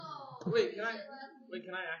Wait, can I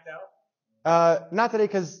act out? Not today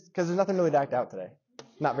because there's nothing really to act out today.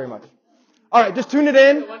 Not very much. All right, just tune it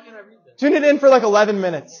in. Why can't I read this? Tune it in for like 11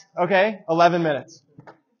 minutes, okay? 11 minutes.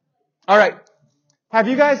 All right. Have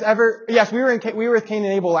you guys ever? Yes, we were with Cain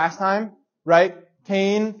and Abel last time, right?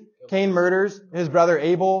 Cain murders his brother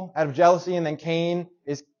Abel out of jealousy, and then Cain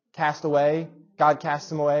is cast away. God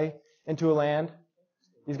casts him away into a land.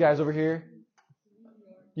 These guys over here.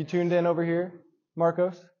 You tuned in over here,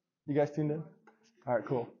 Marcos? You guys tuned in? All right,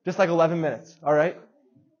 cool. Just like 11 minutes. All right.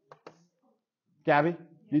 Gabby,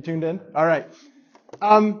 you tuned in? All right.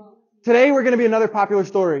 Today we're going to be another popular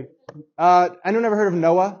story. Anyone ever heard of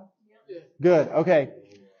Noah? Good. Okay.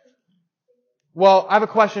 Well, I have a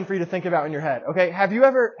question for you to think about in your head. Okay. Have you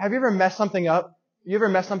ever messed something up? You ever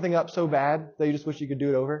messed something up so bad that you just wish you could do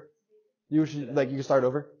it over? You wish you could start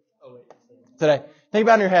over? Today. Think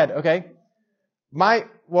about it in your head. Okay.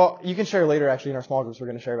 You can share later actually in our small groups. We're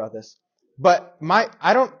going to share about this. But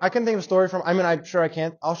I couldn't think of a story I'm sure I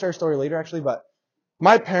can't. I'll share a story later actually, but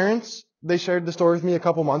my parents, they shared the story with me a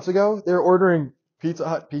couple months ago. They were ordering Pizza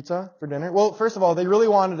Hut pizza for dinner. Well, first of all, they really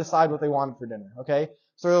wanted to decide what they wanted for dinner, okay?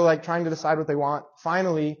 So they're like trying to decide what they want.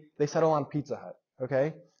 Finally, they settle on Pizza Hut,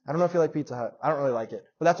 okay? I don't know if you like Pizza Hut. I don't really like it.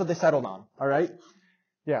 But that's what they settled on, all right?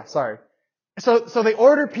 Yeah, sorry. So they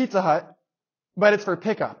order Pizza Hut, but it's for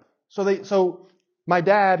pickup. So my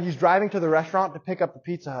dad, he's driving to the restaurant to pick up the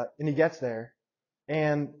Pizza Hut, and he gets there,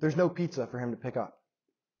 and there's no pizza for him to pick up.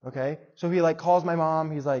 Okay? So he calls my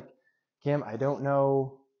mom. He's like, Kim, I don't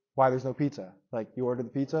know why there's no pizza. You ordered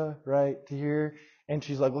the pizza, right, to here? And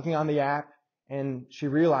she's looking on the app, and she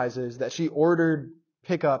realizes that she ordered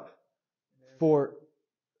pickup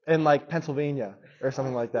in Pennsylvania or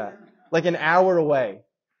something like that. An hour away.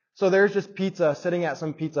 So there's just pizza sitting at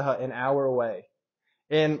some Pizza Hut an hour away.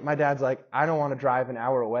 And my dad's like, I don't want to drive an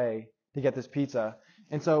hour away to get this pizza.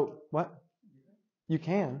 And so, what? You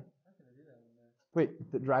can. Wait,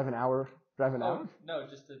 drive an hour? No,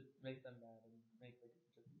 just to make them mad and make pizza.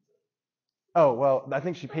 Oh, well, I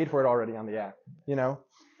think she paid for it already on the app,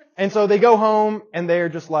 And so they go home and they're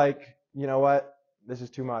just like, you know what? This is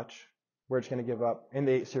too much. We're just going to give up. And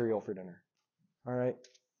they ate cereal for dinner. All right?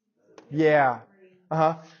 Yeah.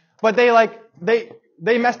 Uh-huh. But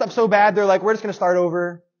they messed up so bad, they're like, we're just going to start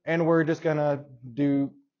over and we're just going to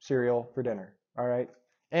do cereal for dinner. All right?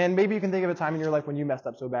 And maybe you can think of a time in your life when you messed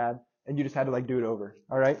up so bad and you just had to do it over.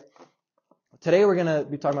 All right? Today we're going to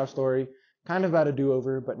be talking about a story kind of about a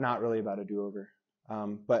do-over, but not really about a do-over.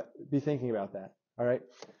 But be thinking about that. All right?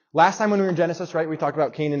 Last time when we were in Genesis, right, we talked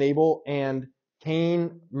about Cain and Abel, and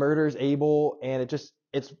Cain murders Abel, and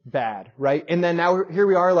it's bad, right? And then now here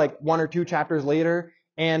we are 1 or 2 chapters later,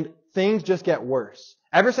 and things just get worse.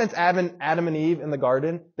 Ever since Adam and Eve in the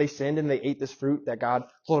garden, they sinned and they ate this fruit that God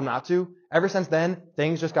told them not to. Ever since then,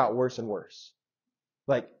 things just got worse and worse.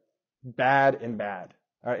 Bad and bad.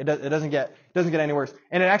 All right, it doesn't get any worse.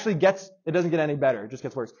 And it doesn't get any better. It just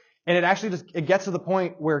gets worse. And it gets to the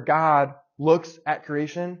point where God looks at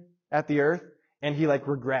creation, at the earth, and he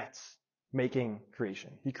regrets making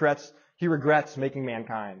creation. He regrets making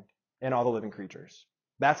mankind and all the living creatures.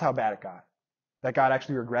 That's how bad it got. That God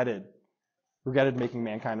actually regretted making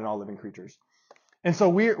mankind and all living creatures. And so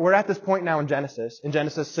we're at this point now in Genesis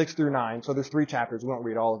 6 through 9. So there's 3 chapters. We won't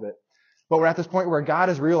read all of it. But we're at this point where God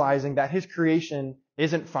is realizing that his creation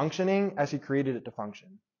isn't functioning as he created it to function.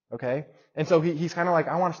 Okay? And so he's kind of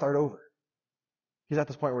I want to start over. He's at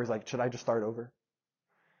this point where he's like, should I just start over?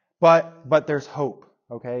 But there's hope.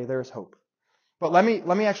 Okay? There's hope. But let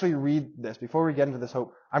me actually read this. Before we get into this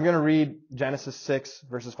hope, I'm going to read Genesis 6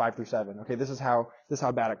 verses 5 through 7. Okay? This is how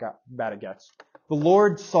bad it gets. The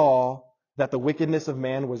Lord saw that the wickedness of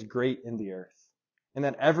man was great in the earth, and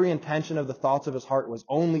that every intention of the thoughts of his heart was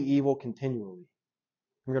only evil continually.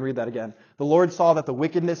 I'm going to read that again. The Lord saw that the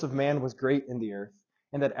wickedness of man was great in the earth,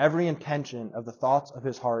 and that every intention of the thoughts of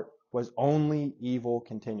his heart was only evil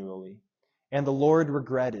continually. And the Lord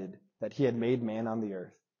regretted that he had made man on the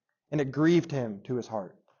earth, and it grieved him to his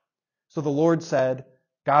heart. So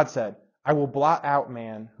God said, I will blot out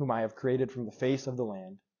man whom I have created from the face of the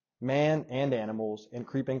land, man and animals and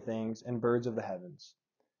creeping things and birds of the heavens.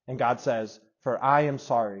 And God says, for I am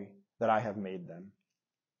sorry that I have made them.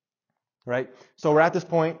 Right? So we're at this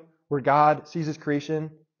point where God sees his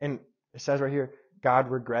creation, and it says right here,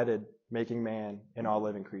 God regretted making man and all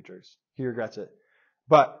living creatures. He regrets it.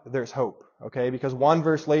 But there's hope, okay? Because 1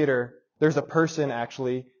 verse later, there's a person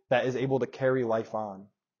actually that is able to carry life on.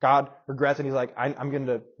 God regrets and he's like, I'm going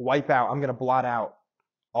to wipe out, I'm going to blot out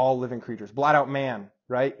all living creatures. Blot out man,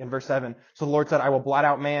 right? In verse 7. So the Lord said, I will blot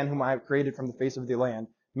out man whom I have created from the face of the land,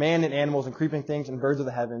 man and animals and creeping things and birds of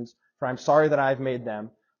the heavens, for I'm sorry that I have made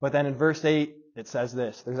them. But then in verse 8, it says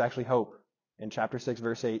this. There's actually hope. In chapter 6,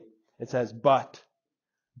 verse 8, it says, But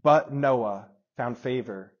Noah found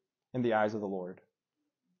favor in the eyes of the Lord.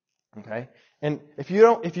 Okay? And if you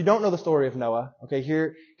don't know the story of Noah, okay,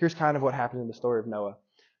 here's kind of what happened in the story of Noah.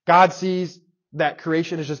 God sees that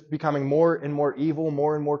creation is just becoming more and more evil,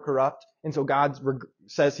 more and more corrupt. And so God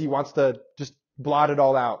says he wants to just blot it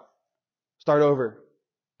all out. Start over.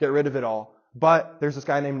 Get rid of it all. But there's this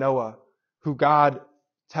guy named Noah who God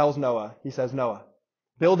tells Noah, he says, Noah,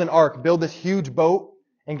 build an ark, build this huge boat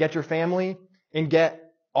and get your family and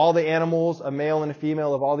get all the animals, a male and a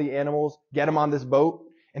female of all the animals, get them on this boat.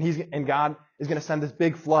 And God is going to send this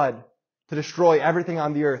big flood to destroy everything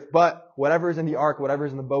on the earth. But whatever is in the ark, whatever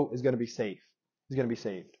is in the boat is going to be safe. Is going to be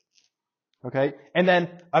saved. Okay? And then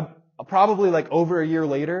probably like over a year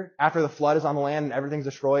later, after the flood is on the land and everything's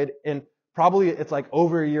destroyed, and probably it's like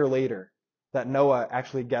over a year later that Noah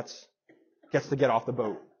actually gets to get off the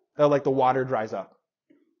boat. That like the water dries up.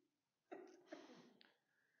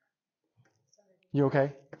 You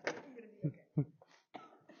okay?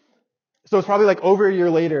 So it's probably like over a year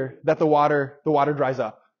later that the water dries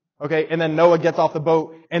up. Okay? And then Noah gets off the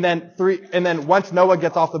boat, and then once Noah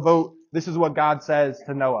gets off the boat, this is what God says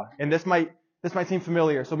to Noah. And this might seem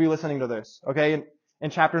familiar, so be listening to this. Okay? In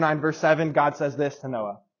chapter 9, verse 7, God says this to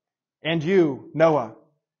Noah. And you, Noah,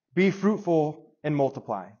 be fruitful and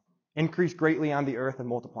multiply. Increase greatly on the earth and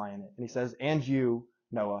multiply in it. And he says, and you,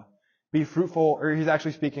 Noah, be fruitful, or he's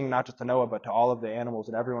actually speaking not just to Noah, but to all of the animals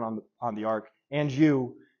and everyone on the ark. And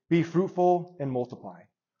you, be fruitful and multiply.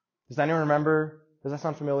 Does anyone remember? Does that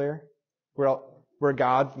sound familiar? Where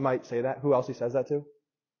God might say that? Who else he says that to?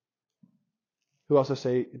 Who else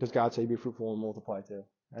does God say be fruitful and multiply to?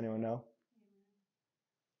 Anyone know?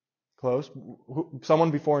 Close.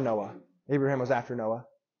 Someone before Noah. Abraham was after Noah.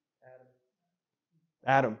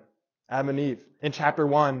 Adam and Eve. In chapter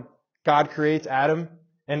 1, God creates Adam,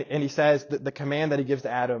 and he says that the command that he gives to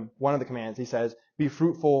Adam, one of the commands, he says, be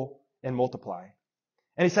fruitful and multiply.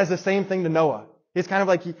 And he says the same thing to Noah. It's kind of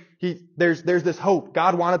like there's this hope.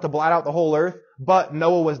 God wanted to blot out the whole earth, but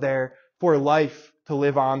Noah was there for life to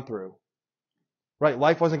live on through. Right?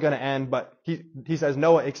 Life wasn't going to end, but he says,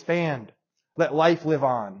 Noah, expand. Let life live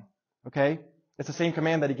on. Okay? It's the same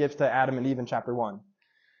command that he gives to Adam and Eve in chapter 1.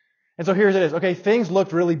 And so here it is. Okay, things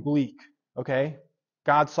looked really bleak. Okay?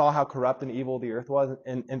 God saw how corrupt and evil the earth was,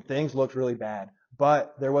 and things looked really bad.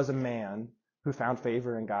 But there was a man who found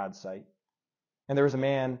favor in God's sight. And there was a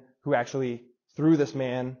man who actually, through this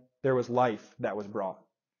man, there was life that was brought.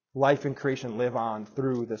 Life and creation live on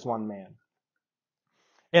through this one man.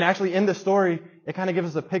 And actually, in this story, it kind of gives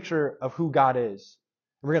us a picture of who God is.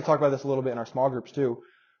 And we're going to talk about this a little bit in our small groups too.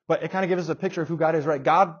 But it kind of gives us a picture of who God is, right?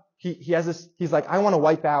 God, he has this, he's like, I want to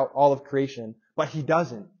wipe out all of creation. But he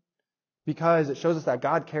doesn't. Because it shows us that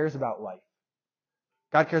God cares about life.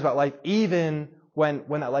 God cares about life even when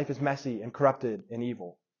that life is messy and corrupted and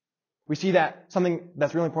evil. We see that something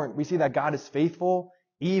that's really important. We see that God is faithful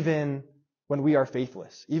even when we are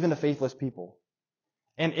faithless, even to faithless people.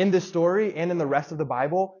 And in this story and in the rest of the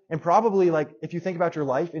Bible, and probably like if you think about your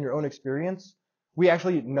life and your own experience, we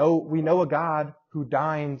know a God who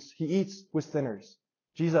dines, he eats with sinners.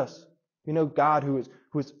 Jesus. We know God who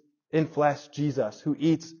is in flesh, Jesus, who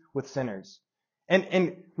eats with sinners.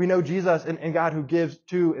 And we know Jesus and God who gives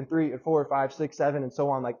 2 and 3 and 4, 5, 6, 7, and so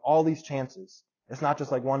on, like all these chances. It's not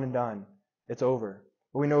just like one and done. It's over.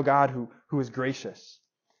 But we know God who is gracious.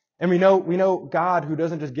 And we know God who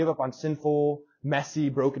doesn't just give up on sinful, messy,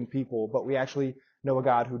 broken people, but we actually know a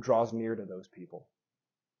God who draws near to those people,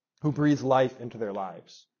 who breathes life into their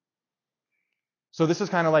lives. So this is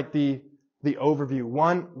kind of like the overview.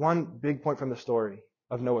 One big point from the story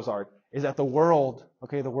of Noah's Ark is that the world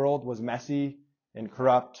was messy and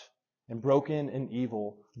corrupt and broken and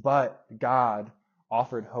evil, but God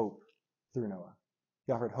offered hope through Noah.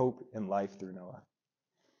 He offered hope and life through Noah.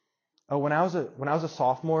 Oh, when I was a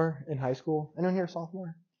sophomore in high school, anyone here a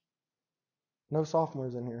sophomore? No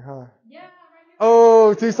sophomores in here, huh? Yeah, right here.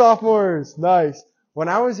 Oh, 2 sophomores. Nice. When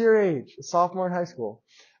I was your age, a sophomore in high school.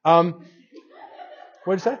 What'd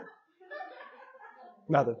you say?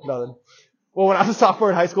 Nothing. Well, when I was a sophomore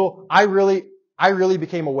in high school, I really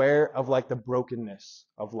became aware of like the brokenness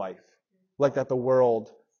of life. Like that the world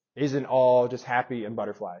isn't all just happy and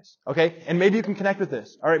butterflies. Okay? And maybe you can connect with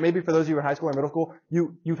this. All right, maybe for those of you in high school or middle school,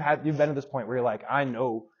 you've been at this point where you're like, I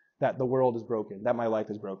know that the world is broken, that my life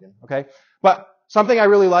is broken. Okay? But something I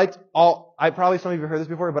really liked, probably some of you have heard this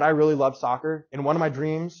before, but I really loved soccer. And one of my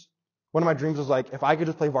dreams was like, if I could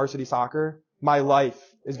just play varsity soccer, my life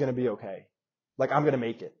is going to be okay. Like I'm going to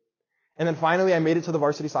make it. And then finally I made it to the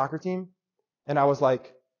varsity soccer team, and I was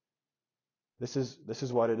like, this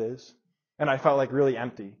is what it is. And I felt like really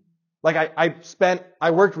empty. Like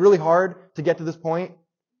I worked really hard to get to this point,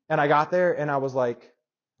 and I got there and I was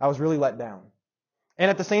really let down. And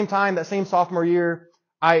at the same time, that same sophomore year,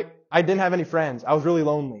 I didn't have any friends. I was really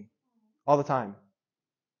lonely all the time.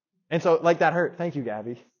 And so like that hurt. Thank you,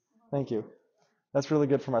 Gabby. Thank you. That's really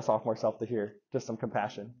good for my sophomore self to hear. Just some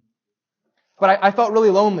compassion. But I felt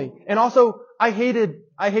really lonely. And also, I hated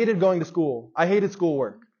going to school. I hated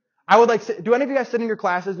schoolwork. I would do any of you guys sit in your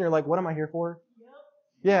classes and you're like, what am I here for?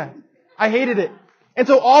 Yeah. I hated it. And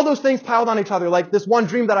so all those things piled on each other. Like this one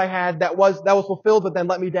dream that I had that was fulfilled but then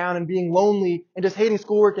let me down, and being lonely and just hating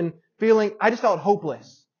schoolwork and I just felt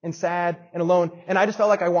hopeless and sad and alone. And I just felt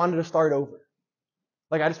like I wanted to start over.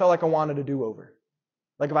 Like I just felt like I wanted to do over.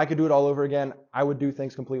 Like if I could do it all over again, I would do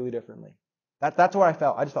things completely differently. That's what I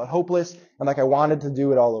felt. I just felt hopeless and like I wanted to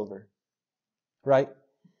do it all over. Right?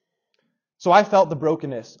 So I felt the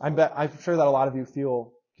brokenness. I'm sure that a lot of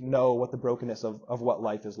you know what the brokenness of what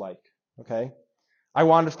life is like. Okay? I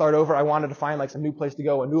wanted to start over. I wanted to find like some new place to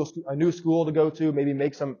go, a new school to go to, maybe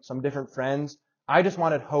make some different friends. I just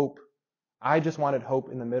wanted hope. I just wanted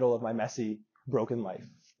hope in the middle of my messy, broken life.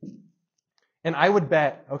 And I would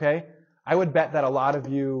bet that a lot of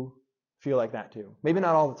you feel like that too. Maybe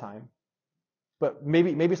not all the time. But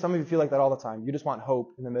maybe some of you feel like that all the time. You just want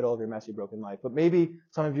hope in the middle of your messy, broken life. But maybe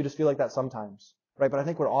some of you just feel like that sometimes. Right? But I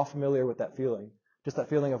think we're all familiar with that feeling. Just that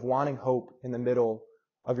feeling of wanting hope in the middle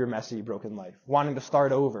of your messy, broken life. Wanting to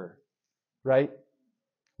start over. Right?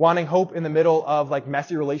 Wanting hope in the middle of like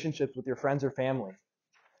messy relationships with your friends or family.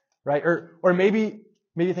 Right? Or maybe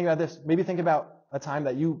think about this. Maybe think about a time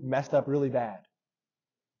that you messed up really bad.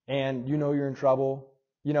 And you know you're in trouble.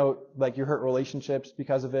 You know, like you hurt relationships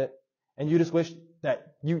because of it. And you just wish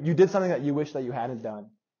that you did something that you wish that you hadn't done.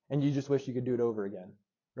 And you just wish you could do it over again.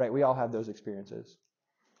 Right? We all have those experiences.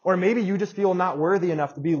 Or maybe you just feel not worthy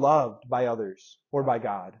enough to be loved by others or by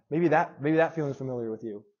God. Maybe that feeling is familiar with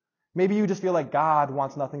you. Maybe you just feel like God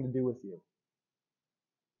wants nothing to do with you.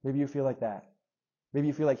 Maybe you feel like that. Maybe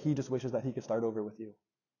you feel like He just wishes that He could start over with you.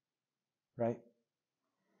 Right?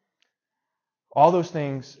 All those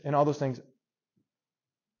things,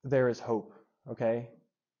 there is hope. Okay?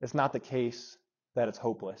 It's not the case that it's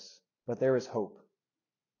hopeless, but there is hope.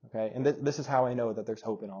 Okay? And this is how I know that there's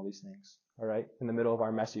hope in all these things. All right? In the middle of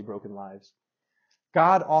our messy, broken lives.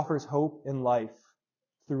 God offers hope in life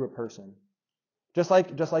through a person. Just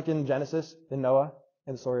like in Genesis, in Noah,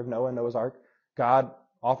 in the story of Noah and Noah's Ark, God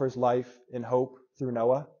offers life and hope through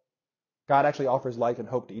Noah. God actually offers life and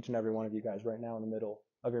hope to each and every one of you guys right now in the middle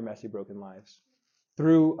of your messy, broken lives.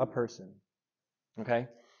 Through a person. Okay?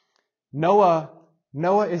 Noah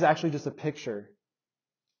is actually just a picture.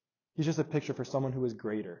 He's just a picture for someone who is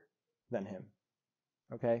greater than him.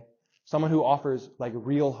 Okay? Someone who offers like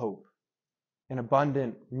real hope, an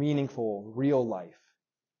abundant, meaningful, real life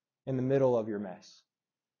in the middle of your mess.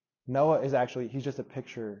 Noah is he's just a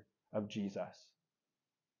picture of Jesus.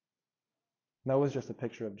 Noah's just a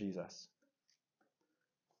picture of Jesus.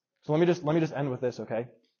 So let me just end with this, okay?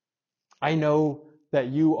 I know that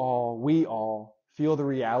we all feel the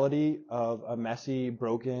reality of a messy,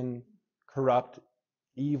 broken, corrupt,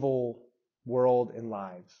 evil world and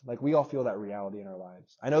lives. Like we all feel that reality in our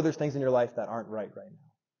lives. I know there's things in your life that aren't right now.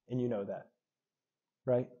 And you know that.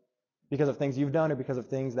 Right? Because of things you've done or because of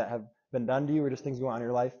things that have been done to you or just things going on in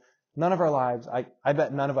your life. None of our lives, I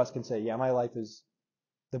bet none of us can say, yeah, my life is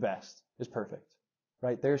the best, is perfect.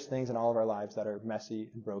 Right? There's things in all of our lives that are messy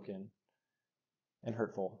and broken and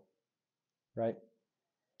hurtful. Right?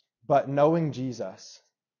 But knowing Jesus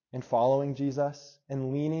and following Jesus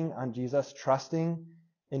and leaning on Jesus, trusting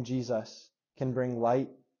in Jesus can bring light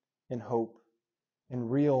and hope and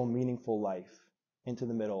real meaningful life into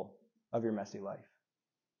the middle of your messy life.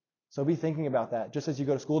 So be thinking about that just as you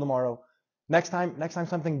go to school tomorrow. Next time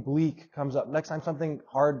something bleak comes up, next time something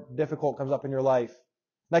hard, difficult comes up in your life,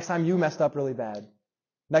 next time you messed up really bad,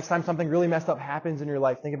 next time something really messed up happens in your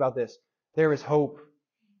life, think about this. There is hope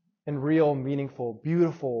and real, meaningful,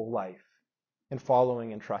 beautiful life in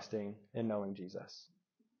following and trusting and knowing Jesus.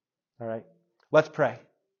 All right? Let's pray.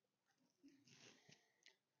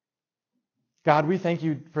 God, we thank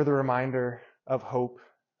you for the reminder of hope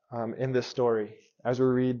in this story as we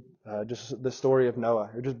read just the story of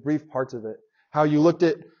Noah, or just brief parts of it. How you looked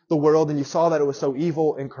at the world and you saw that it was so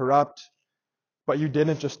evil and corrupt, but you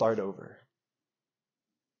didn't just start over.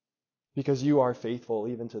 Because you are faithful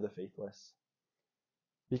even to the faithless.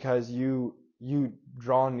 Because you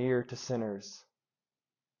draw near to sinners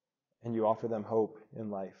and you offer them hope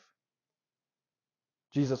in life.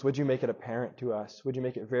 Jesus, would you make it apparent to us? Would you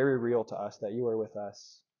make it very real to us that you are with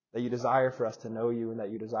us? That you desire for us to know you and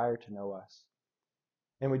that you desire to know us?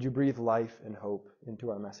 And would you breathe life and hope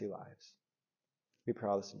into our messy lives? We pray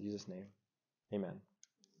all this in Jesus' name. Amen.